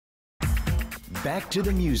back to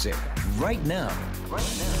the music right now.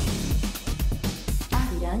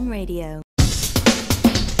 Arirang Radio.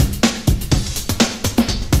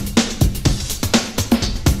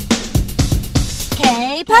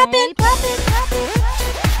 K-Poppin.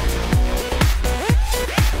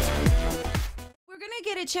 We're gonna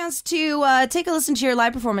get a chance to take a listen to your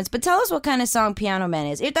live performance, but tell us what kind of song Piano Man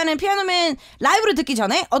is. 일단은 Piano Man 라이브로 듣기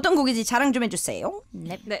전에 어떤 곡인지 자랑 좀 해주세요.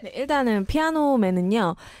 네, 일단은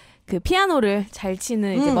피아노맨은요. 그 피아노를 잘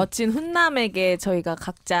치는 이제 멋진 훈남에게 저희가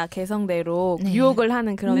각자 개성대로 유혹을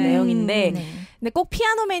하는 그런 내용인데 근데 꼭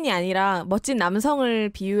피아노맨이 아니라 멋진 남성을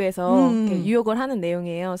비유해서 유혹을 하는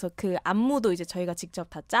내용이에요. 그래서 그 안무도 이제 저희가 직접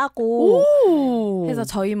다 짜고 해서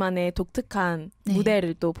저희만의 독특한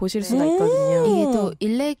무대를 또 보실 수가 있거든요. 이게 또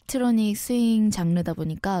일렉트로닉 스윙 장르다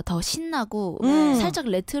보니까 더 신나고 살짝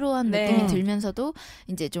레트로한 느낌이 들면서도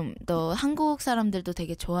이제 좀 더 한국 사람들도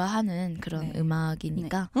되게 좋아하는 그런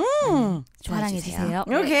음악이니까 사랑해 주세요.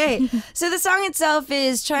 Okay, so the song itself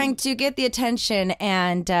is trying to get the attention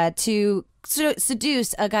and to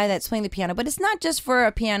seduce a guy that's playing the piano, but it's not just for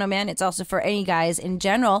a piano man, it's also for any guys in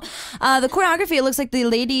general. The choreography, it looks like the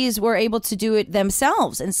ladies were able to do it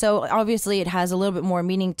themselves, and so obviously it has a little bit more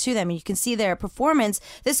meaning to them, and you can see their performance.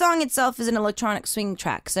 The song itself is an electronic swing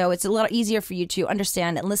track, so it's a little easier for you to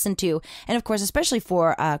understand and listen to, and of course, especially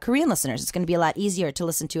for Korean listeners, it's going to be a lot easier to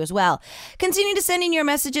listen to as well. Continue to send in your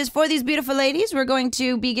messages for these beautiful ladies. We're going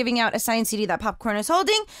to be giving out a signed CD that Popcorn is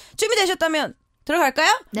holding. 준비되셨다면 들어갈까요?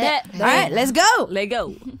 네. Alright, let's go! Let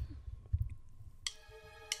go!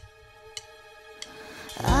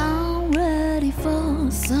 I'm ready for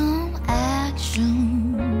some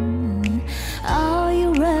action. Are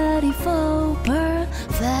you ready for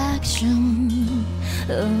perfection?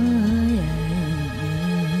 Oh, yeah.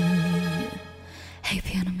 Hey,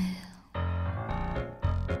 Piano Man.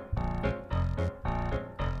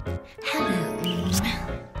 Hello.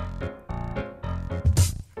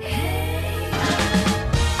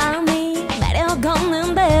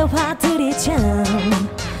 걷는 대화들이 참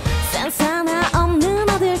센스 하나 없는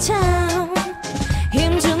아들 참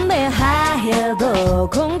힘준데 하얘도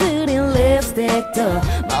공들인 립스틱도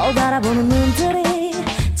못 알아보는 눈들이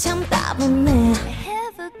참 따분해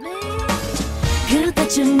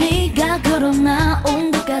그때쯤 네가 걸어 나온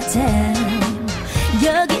것 같아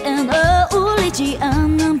여기엔 어울리지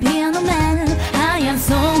않는 피아노맨 하얀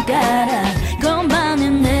손가락 건반에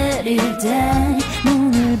내릴 때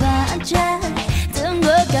문을 반짝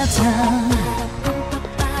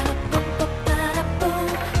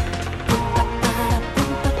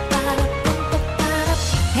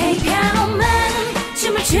Hey piano man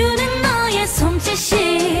춤을 추는 너의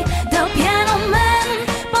손짓이 더 piano man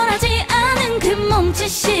뻔하지 않은 그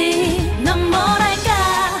몸짓이 넌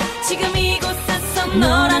뭐랄까 지금 이곳에서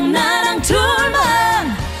너랑 나랑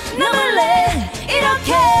둘만 남을래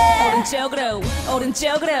이렇게 오른쪽으로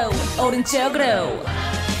오른쪽으로 오른쪽으로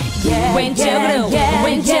Yeah, 왼쪽으로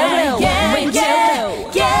왼쪽으로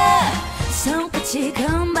왼쪽으로 손끝이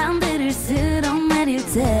건반들을 쓸어내릴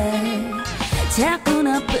때 자꾸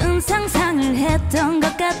나쁜 상상을 했던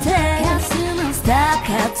것 같아 가슴은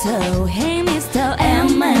스타카토 Hey Mr.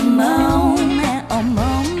 MMO 내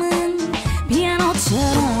온몸은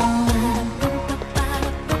피아노처럼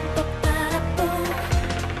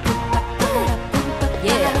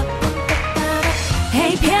Yeah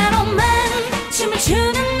Hey piano man 춤을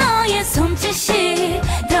추는 손짓이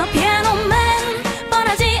더 피아노맨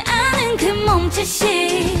뻔하지 않은 그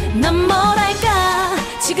몸짓이 난 뭐랄까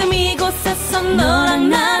지금 이곳에서 너랑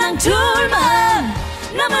나랑 둘만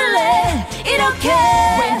남을래 이렇게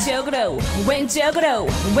왼쪽으로 왼쪽으로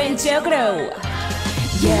왼쪽으로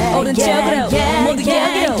yeah, 오른쪽으로 모두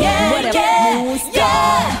여기로 yeah.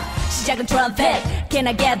 시작은 트럼펫 Can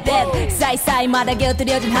I get that 사이사이마다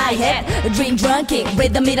곁들여진 하이햇 Dream drum kick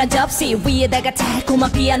리듬이란 접시 위에다가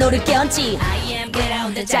달콤한 피아노를 껴얹지 I am get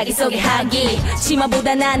out the 자기 소개 하기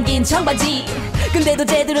치마보다 난긴 청바지 근데도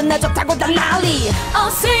쟤들은 나 좋다고 다 난리 Oh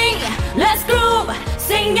sing let's groove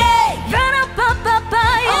sing it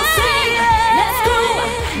Oh sing let's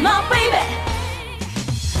groove my baby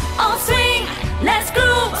Oh swing let's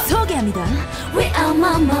groove 소개합니다 We are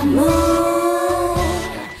Mamamoo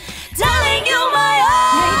Darling, you're my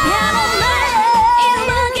all. Hey, piano man.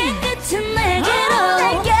 음악의 끝은 내게로.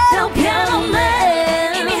 더 piano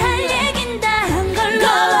man. 이미 할 얘긴 다 한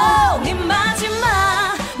걸로. 네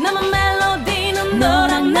마지막 남은 멜로디는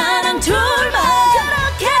너랑 나랑 둘만.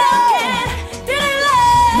 그렇게 들을래.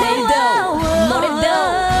 내일도 모레도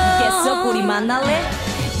계속 우리 만날래.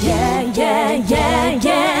 Yeah, yeah, yeah,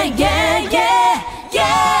 yeah, yeah, yeah,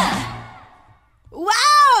 yeah.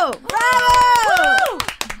 Wow! Bravo!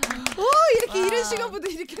 오, 이렇게 이른 시간부터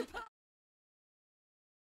이렇게